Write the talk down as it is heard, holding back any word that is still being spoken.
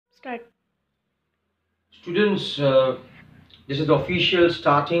Start. Students, this is the official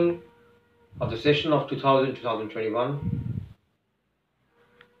starting of the session of 2021.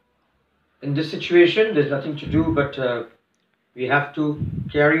 In this situation, there's nothing to do, but we have to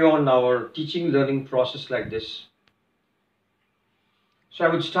carry on our teaching learning process like this. So I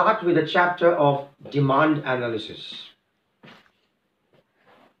would start with a chapter of demand analysis.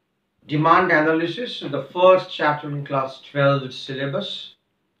 Demand analysis is the first chapter in class 12 syllabus.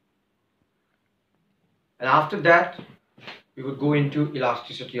 And after that, we would go into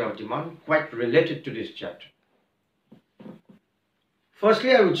elasticity of demand, quite related to this chapter.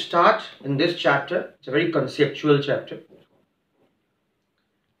 Firstly, I would start in this chapter. It's a very conceptual chapter.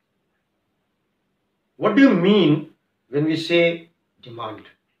 What do you mean when we say demand?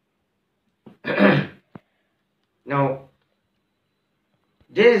 Now,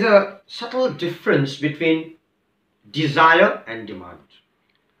 there is a subtle difference between desire and demand.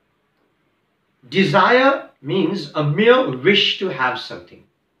 Desire means a mere wish to have something.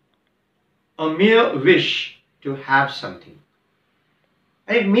 A mere wish to have something.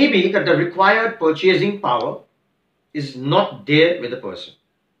 And it may be that the required purchasing power is not there with the person.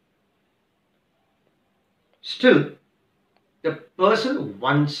 Still, the person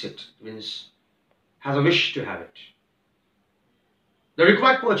wants it, means has a wish to have it. The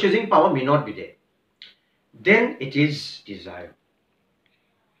required purchasing power may not be there. Then it is desire.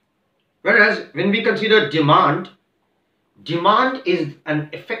 Whereas when we consider demand, demand is an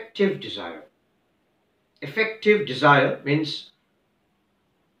effective desire. Effective desire means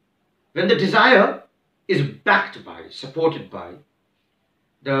when the desire is backed by, supported by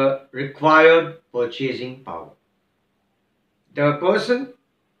the required purchasing power. The person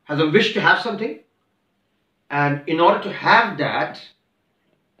has a wish to have something, and in order to have that,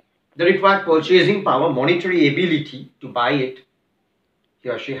 the required purchasing power, monetary ability to buy it, he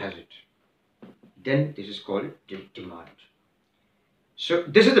or she has it. Then this is called demand. So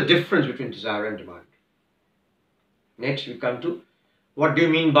this is the difference between desire and demand. Next we come to, what do you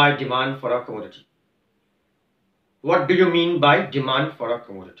mean by demand for a commodity? What do you mean by demand for a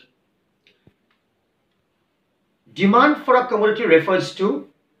commodity? Demand for a commodity refers to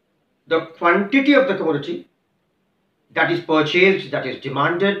the quantity of the commodity that is purchased, that is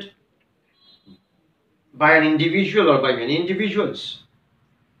demanded by an individual or by many individuals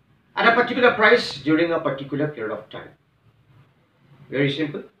at a particular price during a particular period of time. Very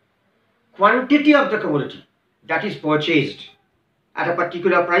simple. Quantity of the commodity that is purchased at a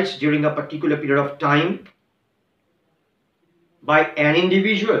particular price during a particular period of time by an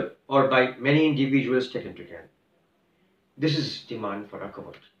individual or by many individuals taken together. This is demand for a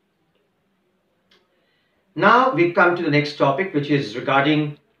commodity. Now we come to the next topic, which is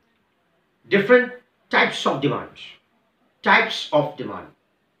regarding different types of demand. Types of demand.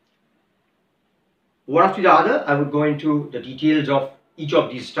 One after the other, I would go into the details of each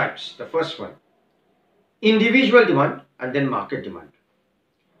of these types. The first one, individual demand and then market demand.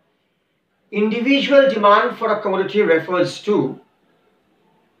 Individual demand for a commodity refers to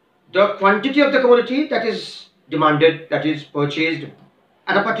the quantity of the commodity that is demanded, that is purchased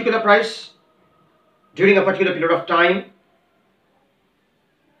at a particular price during a particular period of time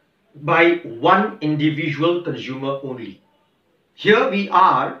by one individual consumer only. Here we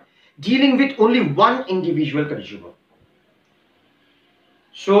are dealing with only one individual consumer.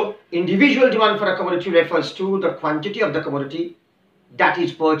 So individual demand for a commodity refers to the quantity of the commodity that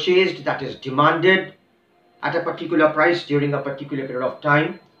is purchased, that is demanded at a particular price during a particular period of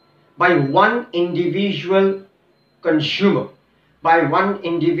time by one individual consumer, by one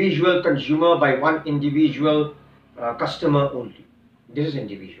individual customer only. This is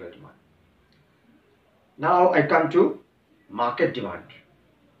individual demand. Now I come to market demand.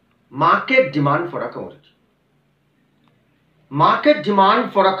 Market demand for a commodity. Market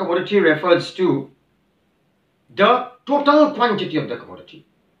demand for a commodity refers to the total quantity of the commodity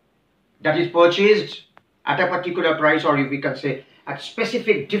that is purchased at a particular price, or if we can say at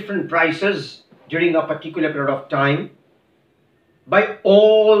specific different prices during a particular period of time by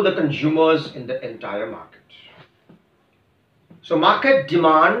all the consumers in the entire market. So market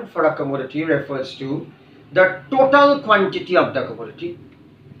demand for a commodity refers to the total quantity of the commodity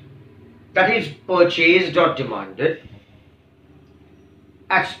that is purchased or demanded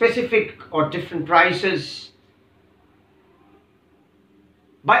at specific or different prices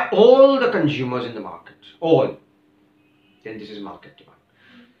by all the consumers in the market. All. Then this is market demand.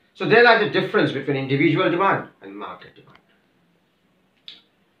 So there lies the difference between individual demand and market demand.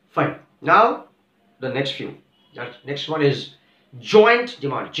 Fine. Now the next few. That next one is joint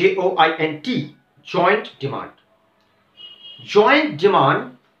demand. Joint. Joint demand. Joint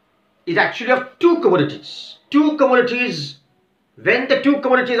demand is actually of two commodities. Two commodities, when the two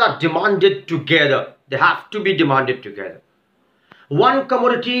commodities are demanded together, they have to be demanded together. One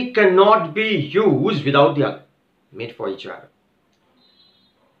commodity cannot be used without the other, made for each other.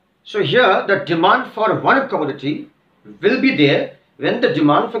 So here the demand for one commodity will be there when the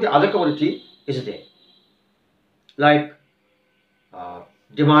demand for the other commodity is there. Like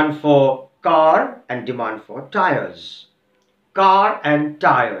demand for car and demand for tires. Car and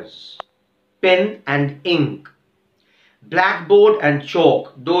tires. Pen and ink. Blackboard and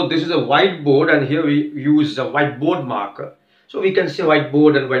chalk. Though this is a whiteboard and here we use a whiteboard marker. So we can say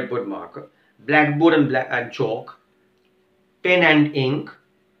whiteboard and whiteboard marker. Blackboard and chalk. Pen and ink.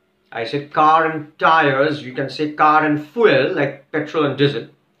 I said car and tires. You can say car and fuel like petrol and diesel.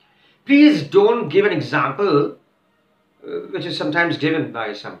 Please don't give an example which is sometimes given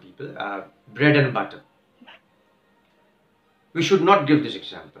by some people. Bread and butter. We should not give this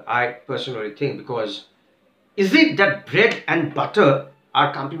example, I personally think, because is it that bread and butter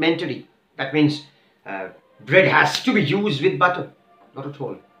are complementary? That means bread has to be used with butter. Not at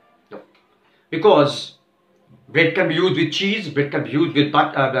all. No. Because bread can be used with cheese, bread can be used with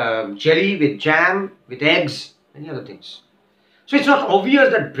jelly, with jam, with eggs, many other things. So it's not obvious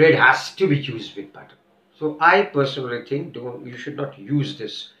that bread has to be used with butter. So I personally think you should not use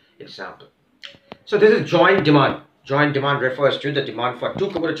this example. So this is joint demand. Joint demand refers to the demand for two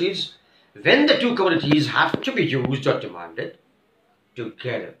commodities when the two commodities have to be used or demanded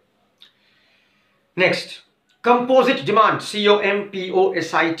together. Next, composite demand.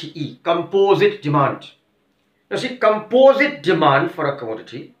 C-O-M-P-O-S-I-T-E. Composite demand. Now see, composite demand for a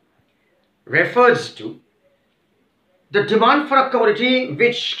commodity refers to the demand for a commodity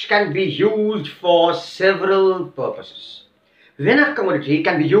which can be used for several purposes. When a commodity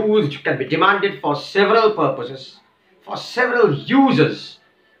can be used, can be demanded for several purposes, for several uses,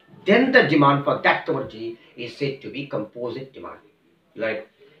 then the demand for that commodity is said to be composite demand. Like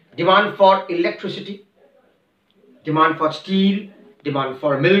demand for electricity, demand for steel, demand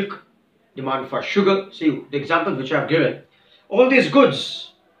for milk, demand for sugar. See the examples which I have given. All these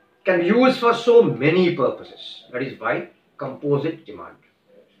goods can be used for so many purposes. That is why composite demand.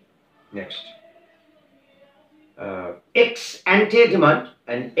 Next. Ex ante demand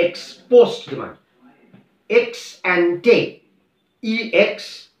and ex post demand. Ex ante,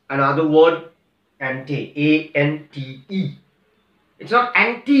 E-X, another word, ante, A-N-T-E. It's not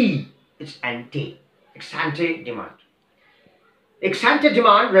anti, it's ante, ex ante demand. Ex ante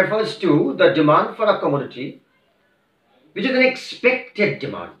demand refers to the demand for a commodity which is an expected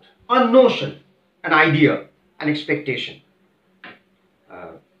demand, a notion, an idea, an expectation,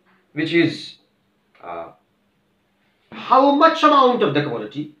 which is how much amount of the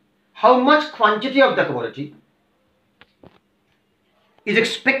commodity, how much quantity of the commodity is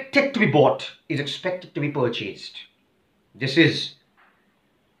expected to be bought, is expected to be purchased. This is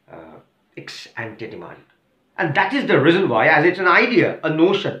ex ante demand. And that is the reason why, as it's an idea, a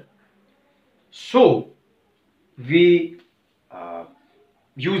notion, so we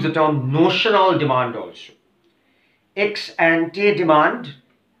use the term notional demand also. Ex ante demand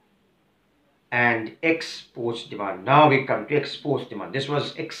and ex post demand. Now we come to ex post demand. This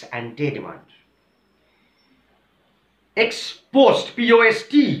was ex ante demand. Ex post,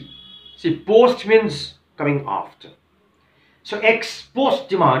 P-O-S-T. See, post means coming after. So ex post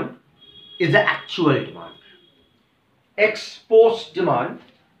demand is the actual demand. Ex post demand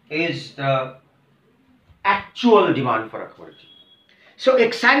is the actual demand for a commodity. So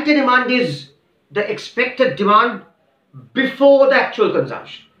ex ante demand is the expected demand before the actual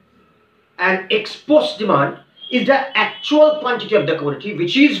consumption. And ex post demand is the actual quantity of the commodity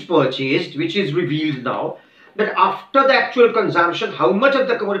which is purchased, which is revealed now. But after the actual consumption, how much of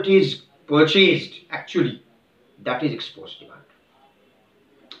the commodity is purchased actually, that is ex post demand.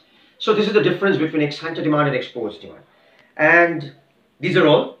 So this is the difference between ex ante demand and ex post demand. And these are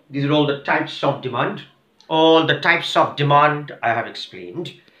all the types of demand. All the types of demand I have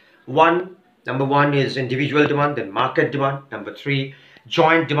explained. Number one is individual demand, then market demand. Number 3,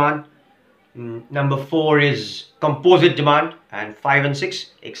 joint demand. Number 4 is composite demand, and 5 and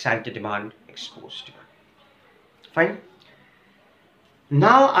 6, ex ante demand, ex post demand. Fine.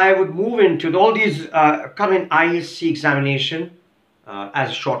 Now I would move into all these come in ISC examination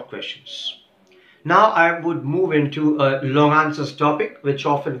as short questions. Now I would move into a long answers topic, which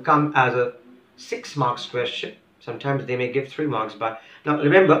often come as a 6 marks question. Sometimes they may give 3 marks, but now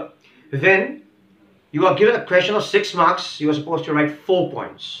remember, when you are given a question of 6 marks, you are supposed to write 4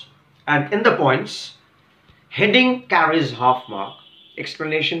 points. And in the points, heading carries half mark,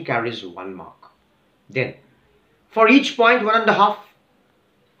 explanation carries 1 mark. Then, for each point, 1.5.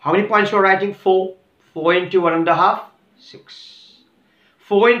 How many points we're writing? 4. 4 into 1.5, 6.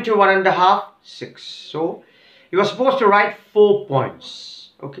 4 into 1.5, 6. So you are supposed to write 4 points.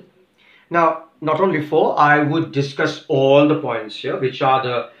 Okay. Now, not only 4, I would discuss all the points here, which are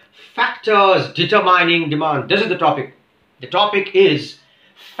the factors determining demand. This is the topic. The topic is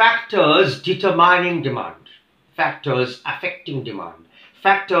factors determining demand, factors affecting demand,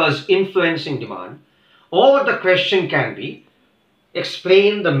 factors influencing demand. Or the question can be,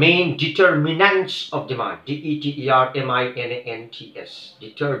 explain the main determinants of demand. Determinants.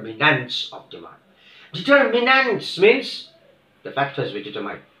 Determinants of demand. Determinants means the factors we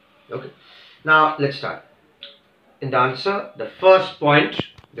determine. Okay. Now let's start. In the answer, the first point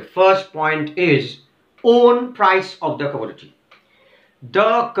is own price of the commodity.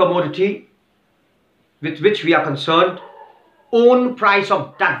 The commodity with which we are concerned, own price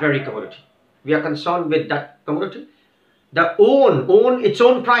of that very commodity. We are concerned with that commodity. The own its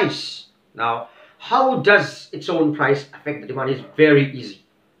own price. Now, how does its own price affect the demand? Is very easy.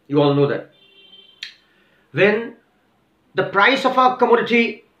 You all know that. When the price of a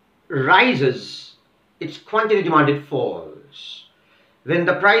commodity rises, its quantity demanded falls. When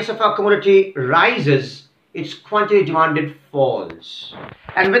the price of a commodity rises, its quantity demanded falls.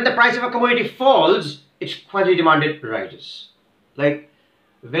 And when the price of a commodity falls, its quantity demanded rises. Like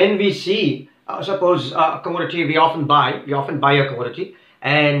when we see, suppose a commodity we often buy a commodity,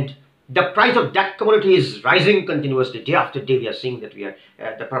 and the price of that commodity is rising continuously. Day after day we are seeing that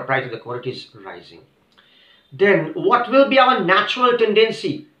the price of the commodity is rising. Then what will be our natural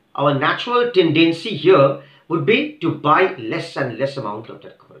tendency? Our natural tendency here would be to buy less and less amount of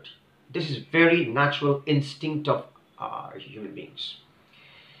that commodity. This is very natural instinct of human beings.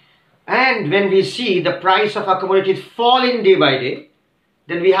 And when we see the price of a commodity falling day by day,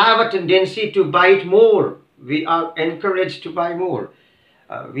 then we have a tendency to buy it more. We are encouraged to buy more.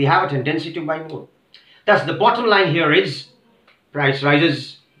 We have a tendency to buy more. Thus, the bottom line here is price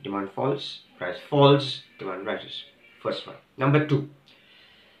rises, demand falls. Price falls, demand rises. First one. Number 2.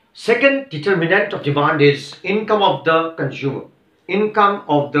 Second determinant of demand is income of the consumer. Income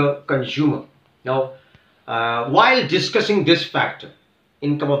of the consumer. Now, while discussing this factor,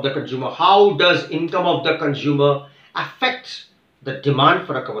 income of the consumer, how does income of the consumer affect the demand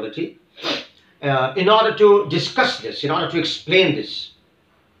for a commodity? In order to discuss this, in order to explain this,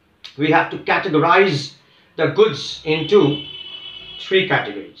 we have to categorize the goods into 3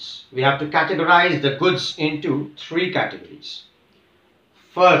 categories. We have to categorize the goods into 3 categories.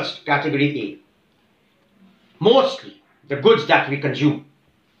 First, category A. Mostly the goods that we consume,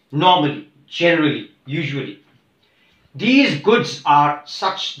 normally, generally, usually. These goods are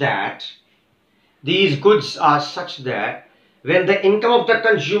such that when the income of the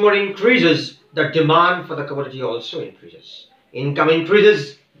consumer increases, the demand for the commodity also increases. Income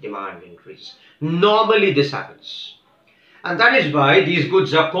increases, demand increases. Normally this happens. And that is why these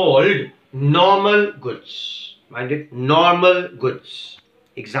goods are called normal goods. Mind it, normal goods.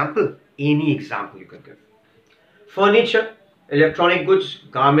 Example, any example you can give. Furniture, electronic goods,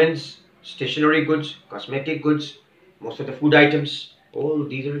 garments, stationery goods, cosmetic goods, most of the food items, all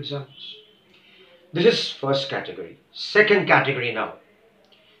these are examples. This is first category. Second category now.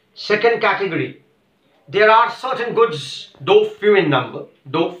 Second category. There are certain goods, though few in number,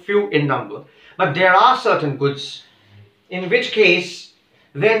 but there are certain goods in which case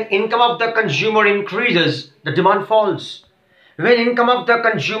when income of the consumer increases, the demand falls. When income of the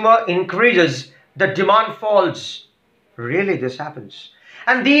consumer increases, the demand falls. Really, this happens.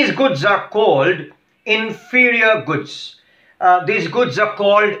 And these goods are called inferior goods. These goods are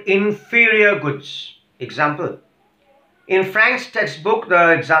called inferior goods. Example. In Frank's textbook,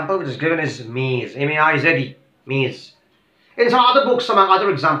 the example which is given is maize. M-A-I-Z-E. Maize. In some other books, some other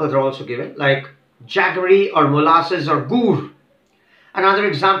examples are also given, like jaggery or molasses or gur. Another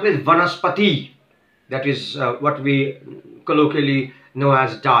example is vanaspati. That is what we colloquially know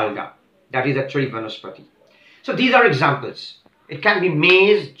as dalda. That is actually vanaspati. So these are examples. It can be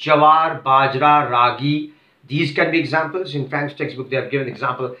maize, jawar, bajra, ragi. These can be examples. In Frank's textbook, they have given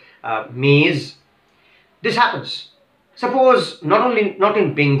example maize. This happens. Suppose not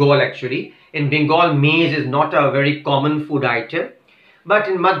in Bengal actually. In Bengal, maize is not a very common food item. But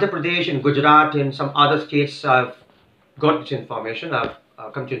in Madhya Pradesh, in Gujarat, in some other states, I've got this information. I've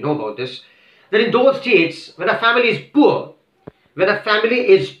come to know about this. That in those states, when a family is poor,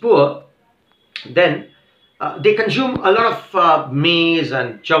 then they consume a lot of maize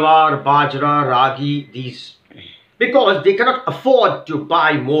and jawar, bajra, ragi, these, because they cannot afford to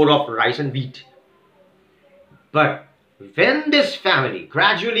buy more of rice and wheat. But when this family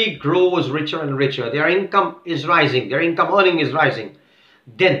gradually grows richer and richer, their income is rising, their income earning is rising,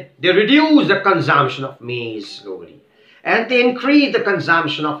 Then they reduce the consumption of maize globally and they increase the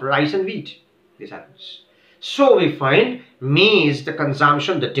consumption of rice and wheat. This happens. So we find maize, the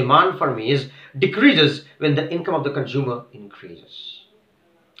consumption, the demand for maize decreases when the income of the consumer increases.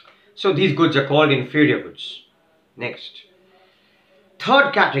 So these goods are called inferior goods. Next.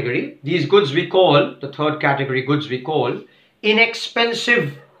 Third category, these goods we call, the third category goods we call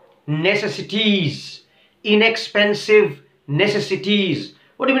inexpensive necessities. Inexpensive necessities.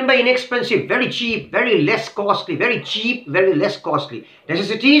 What do you mean by inexpensive? Very cheap, very less costly. Very cheap, very less costly.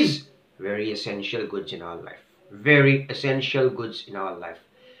 Necessities, very essential goods in our life. Very essential goods in our life.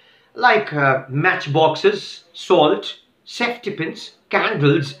 Like matchboxes, salt, safety pins,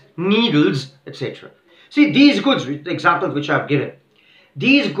 candles, needles, etc. See, these goods, the examples which I have given,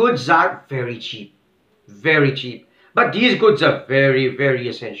 these goods are very cheap. Very cheap. But these goods are very, very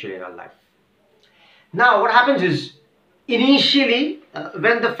essential in our life. Now, what happens is, initially,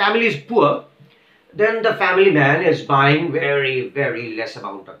 when the family is poor, then the family man is buying very, very less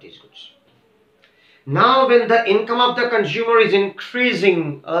amount of these goods. Now, when the income of the consumer is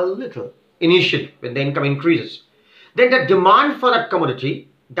increasing a little, initially, when the income increases, then the demand for that commodity,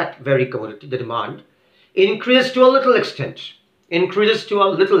 that very commodity, the demand, increases to a little extent. Increases to a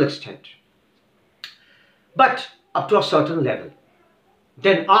little extent. But up to a certain level.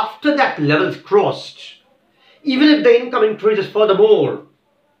 Then after that level is crossed, even if the income increases furthermore,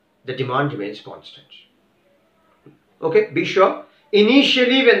 the demand remains constant. Okay, be sure.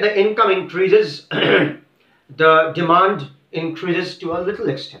 Initially, when the income increases, the demand increases to a little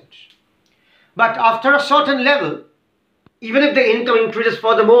extent. But after a certain level, even if the income increases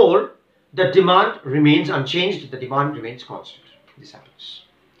furthermore, the demand remains unchanged, the demand remains constant. This happens.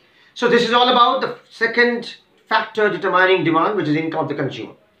 So this is all about the second factor determining demand, which is income of the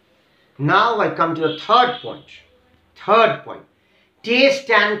consumer. Now I come to the third point. Third point. Taste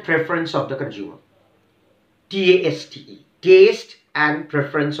and preference of the consumer. T-A-S-T-E. Taste and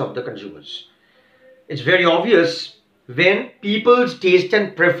preference of the consumers. It's very obvious when people's taste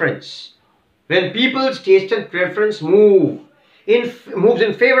and preference, moves in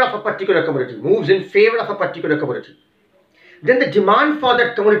favor of a particular commodity, then the demand for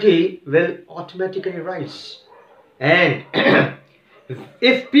that commodity will automatically rise. And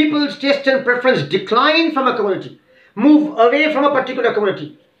if people's taste and preference decline from a commodity, move away from a particular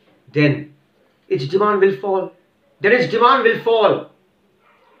commodity, then its demand will fall.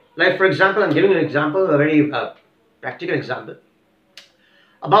 Like, for example, I'm giving an example, a very practical example.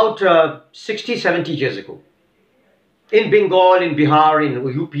 About 60, 70 years ago, in Bengal, in Bihar, in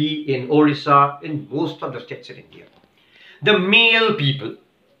UP, in Orissa, in most of the states in India, the male people,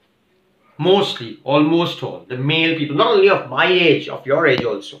 mostly, almost all, the male people, not only of my age, of your age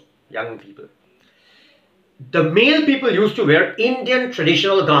also, young people, the male people used to wear Indian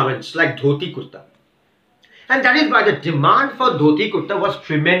traditional garments like dhoti kurta. And that is why the demand for dhoti kurta was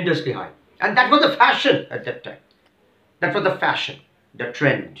tremendously high. And that was the fashion at that time. That was the fashion, the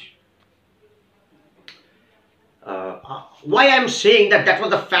trend. Why I'm saying that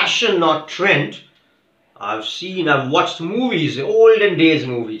was the fashion or trend, I've watched movies, olden days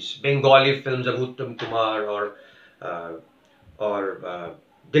movies, Bengali films of Uttam Kumar or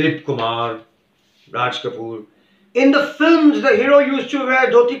Dilip Kumar, Raj Kapoor. In the films, the hero used to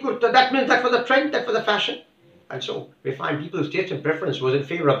wear dhoti kurta. That means that was the trend, that was the fashion. And so we find people's taste and preference was in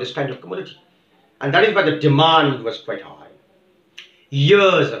favor of this kind of commodity. And that is why the demand was quite high.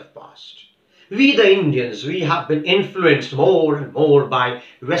 Years have passed. We the Indians, we have been influenced more and more by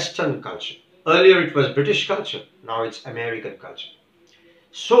Western culture. Earlier it was British culture, now it's American culture.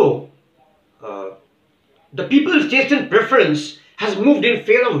 So, the people's taste and preference has moved in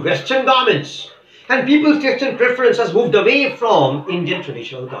favor of Western garments. And people's taste and preference has moved away from Indian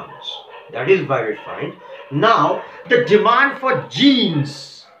traditional garments. That is why we find now the demand for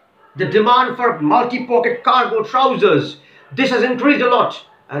jeans, the demand for multi-pocket cargo trousers, this has increased a lot.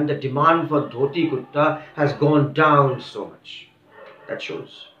 And the demand for dhoti kurta has gone down so much. That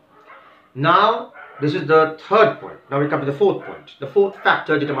shows. Now, this is the third point. Now we come to the fourth point. The fourth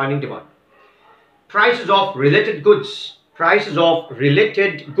factor determining demand. Prices of related goods. Prices of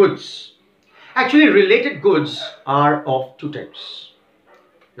related goods. Actually, related goods are of two types.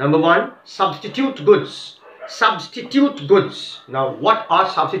 Number one, substitute goods. Substitute goods. Now, what are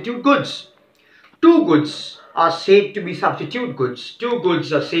substitute goods? Two goods are said to be substitute goods. Two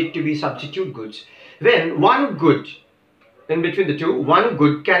goods are said to be substitute goods when one good, in between the two, one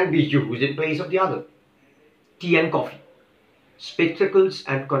good can be used in place of the other. Tea and coffee, spectacles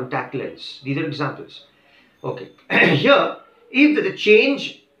and contact lens. These are examples. Okay. Here, if the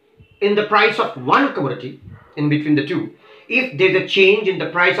change in the price of one commodity in between the two if there's a change in the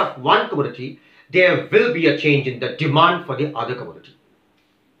price of one commodity, there will be a change in the demand for the other commodity.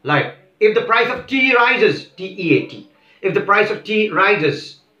 Like if the price of tea rises, TEAT, if the price of tea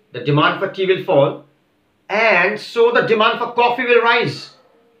rises, the demand for tea will fall, and so the demand for coffee will rise.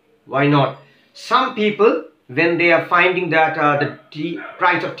 Why not? Some people, when they are finding that the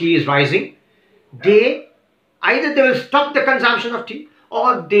price of tea is rising, either they will stop the consumption of tea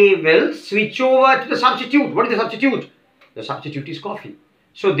or they will switch over to the substitute. What is the substitute? The substitute is coffee.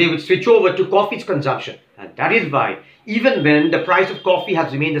 So they would switch over to coffee's consumption. And that is why even when the price of coffee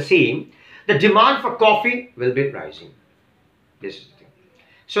has remained the same, the demand for coffee will be rising. This is the thing.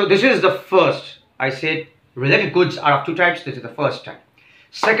 So this is the first. I said related goods are of two types. This is the first type.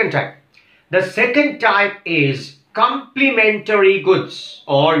 Second type. The second type is complementary goods,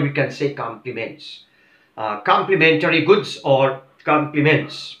 or we can say complements. Complementary goods or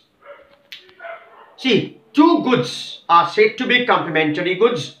complements. See, two goods are said to be complementary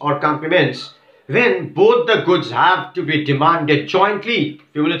goods or complements when both the goods have to be demanded jointly.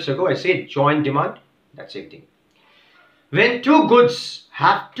 A few minutes ago I said joint demand, that's same thing. When two goods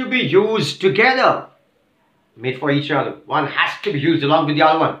have to be used together, made for each other, one has to be used along with the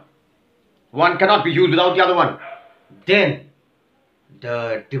other one. One cannot be used without the other one. Then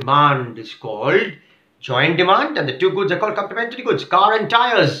the demand is called joint demand, and the two goods are called complementary goods. Car and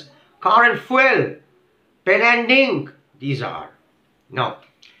tires, car and fuel, pen and ink, these are. Now,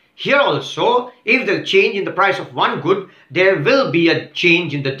 here also, if there's a change in the price of one good, there will be a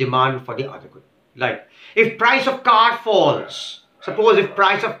change in the demand for the other good. Like, if price of car falls, suppose if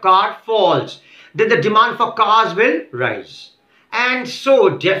price of car falls, then the demand for cars will rise. And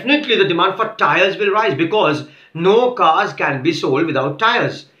so, definitely the demand for tires will rise because no cars can be sold without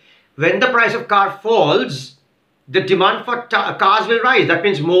tires. When the price of car falls, the demand for cars will rise. That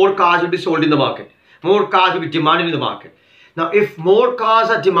means more cars will be sold in the market. More cars will be demanded in the market. Now, if more cars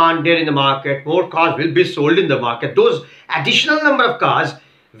are demanded in the market, more cars will be sold in the market. Those additional number of cars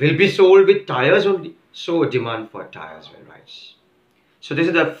will be sold with tires only. So, demand for tires will rise. So, this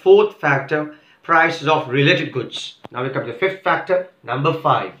is the fourth factor, prices of related goods. Now, we come to the fifth factor, number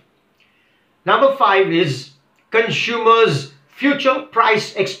 5. Number 5 is consumers' future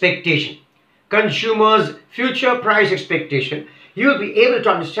price expectation. Consumers' future price expectation. You will be able to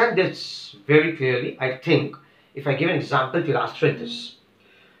understand this very clearly, I think, if I give an example to illustrate this.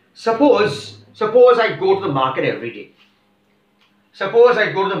 Suppose I go to the market every day. Suppose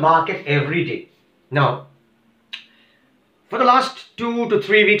I go to the market every day. Now, for the last 2 to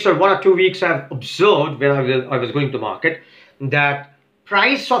 3 weeks or 1 or 2 weeks, I have observed when I was going to the market that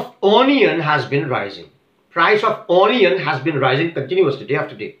price of onion has been rising. Price of onion has been rising continuously day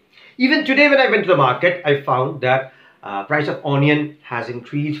after day. Even today when I went to the market, I found that price of onion has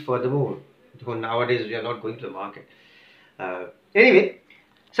increased furthermore. So nowadays we are not going to the market. Anyway,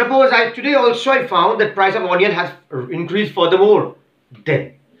 suppose today also I found that price of onion has increased furthermore.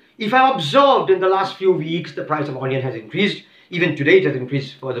 Then, if I observed in the last few weeks the price of onion has increased, even today it has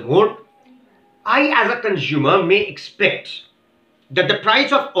increased furthermore, I as a consumer may expect that the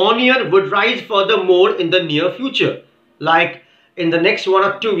price of onion would rise furthermore in the near future. Like in the next 1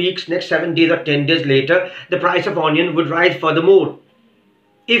 or 2 weeks, next 7 days or 10 days later, the price of onion would rise furthermore.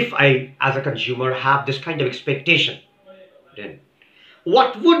 If I as a consumer have this kind of expectation, then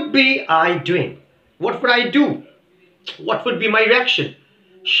what would be I doing? What would I do? What would be my reaction?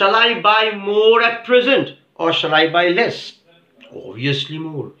 Shall I buy more at present or shall I buy less? Obviously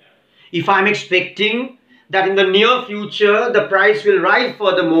more. If I'm expecting that in the near future the price will rise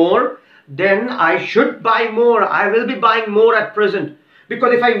furthermore, then I should buy more. I will be buying more at present.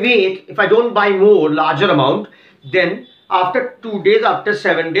 Because if I wait, if I don't buy more, larger amount, then after 2 days, after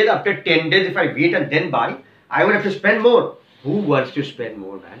 7 days, after 10 days, if I wait and then buy, I will have to spend more. Who wants to spend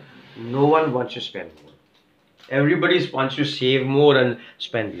more, man? No one wants to spend more. Everybody wants to save more and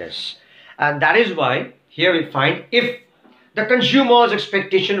spend less. And that is why here we find if the consumer's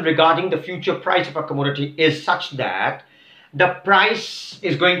expectation regarding the future price of a commodity is such that the price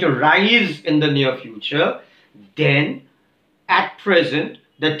is going to rise in the near future, then at present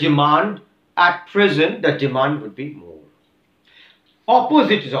the demand would be more.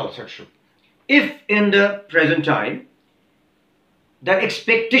 Opposite is also true. If in the present time the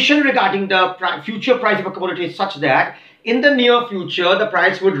expectation regarding the future price of a commodity is such that in the near future the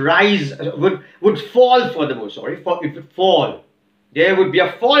price would rise, would fall furthermore, it would fall. There would be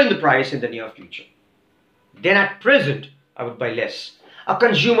a fall in the price in the near future. Then at present I would buy less. A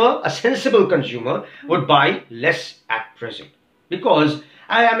consumer, a sensible consumer would buy less at present. Because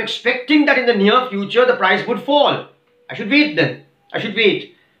I am expecting that in the near future the price would fall. I should wait then. I should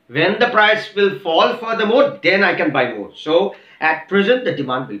wait. When the price will fall furthermore, then I can buy more. So at present, the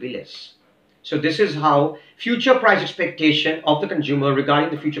demand will be less. So this is how future price expectation of the consumer regarding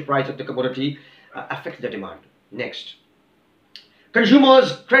the future price of the commodity affects the demand. Next,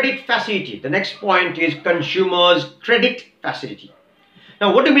 consumers credit facility. The next point is consumers credit facility.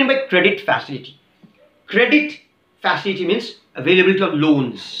 Now, what do you mean by credit facility? Credit facility means availability of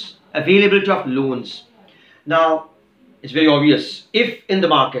loans. Availability of loans. Now, it's very obvious. If in the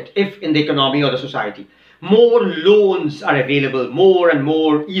market, if in the economy or the society, more loans are available, more and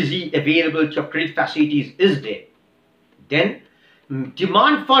more easy availability of credit facilities is there, then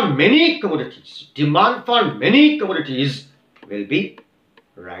demand for many commodities will be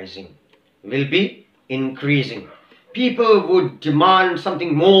rising, will be increasing. People would demand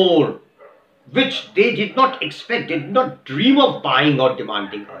something more, which they did not expect, did not dream of buying or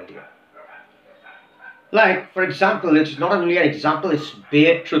demanding earlier. Like, for example, it's not only an example, it's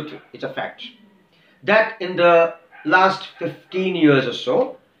bare truth, it's a fact, that in the last 15 years or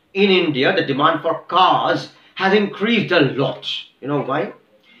so, in India, the demand for cars has increased a lot. You know why?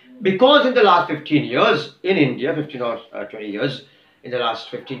 Because in the last 15 years, in India, 15 or 20 years, in the last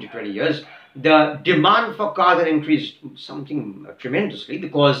 15 to 20 years, the demand for cars has increased something tremendously,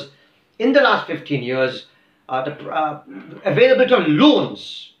 because in the last 15 years, the availability of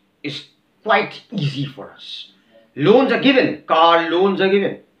loans is quite easy for us. Loans are given, car loans are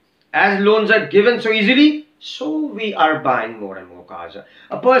given. As loans are given so easily, so we are buying more and more cars.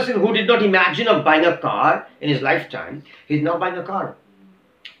 A person who did not imagine of buying a car in his lifetime, he is now buying a car.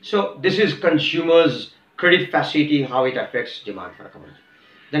 So this is consumers' credit facility, how it affects demand for a commodity.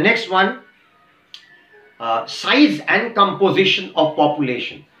 The next one, size and composition of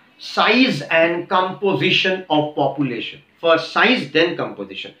population. Size and composition of population. First size, then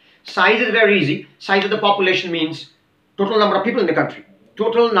composition. Size is very easy. Size of the population means total number of people in the country.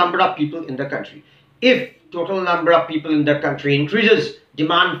 Total number of people in the country. If total number of people in the country increases,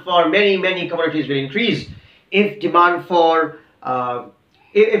 demand for many commodities will increase. If demand for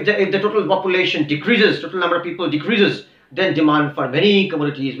if the total population decreases, total number of people decreases, then demand for many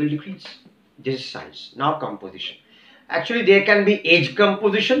commodities will decrease. This is size. Now composition. Actually, there can be age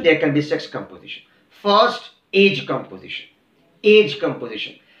composition, there can be sex composition. First, age composition. Age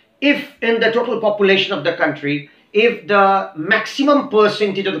composition. If in the total population of the country, if the maximum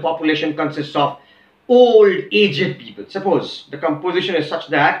percentage of the population consists of old aged people, suppose the composition is such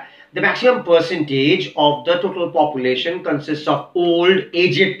that the maximum percentage of the total population consists of old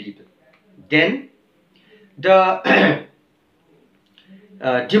aged people, then the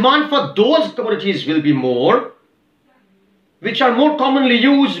demand for those commodities will be more, which are more commonly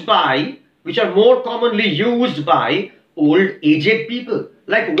used by old aged people,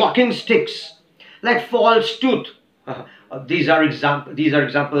 like walking sticks, like false tooth. These are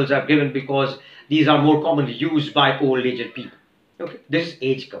examples I've given because these are more commonly used by old aged people. Okay, this is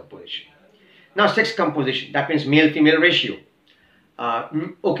age composition. Now sex composition, that means male-female ratio.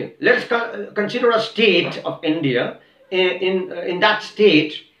 Okay, let's consider a state of India. In that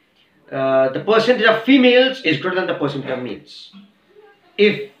state, the percentage of females is greater than the percentage of males.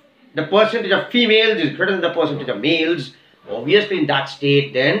 If the percentage of females is greater than the percentage of males, obviously in that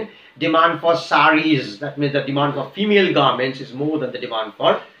state, then demand for saris, that means the demand for female garments, is more than the demand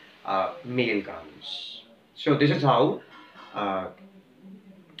for male garments. So this is how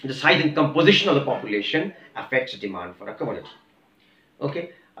the size and composition of the population affects demand for a commodity.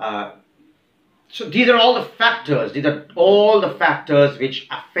 Okay, so these are all the factors. These are all the factors which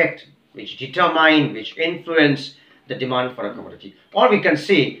affect, which determine, which influence the demand for a commodity. Or we can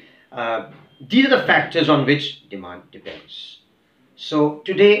say these are the factors on which demand depends. So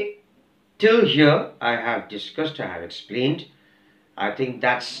today, till here, I have discussed, I have explained. I think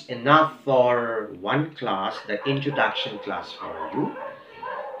that's enough for one class, the introduction class for you.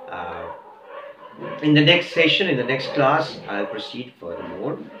 In the next session, in the next class, I'll proceed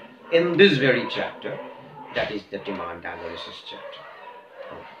furthermore in this very chapter, that is the demand analysis chapter.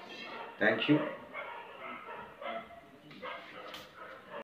 Thank you.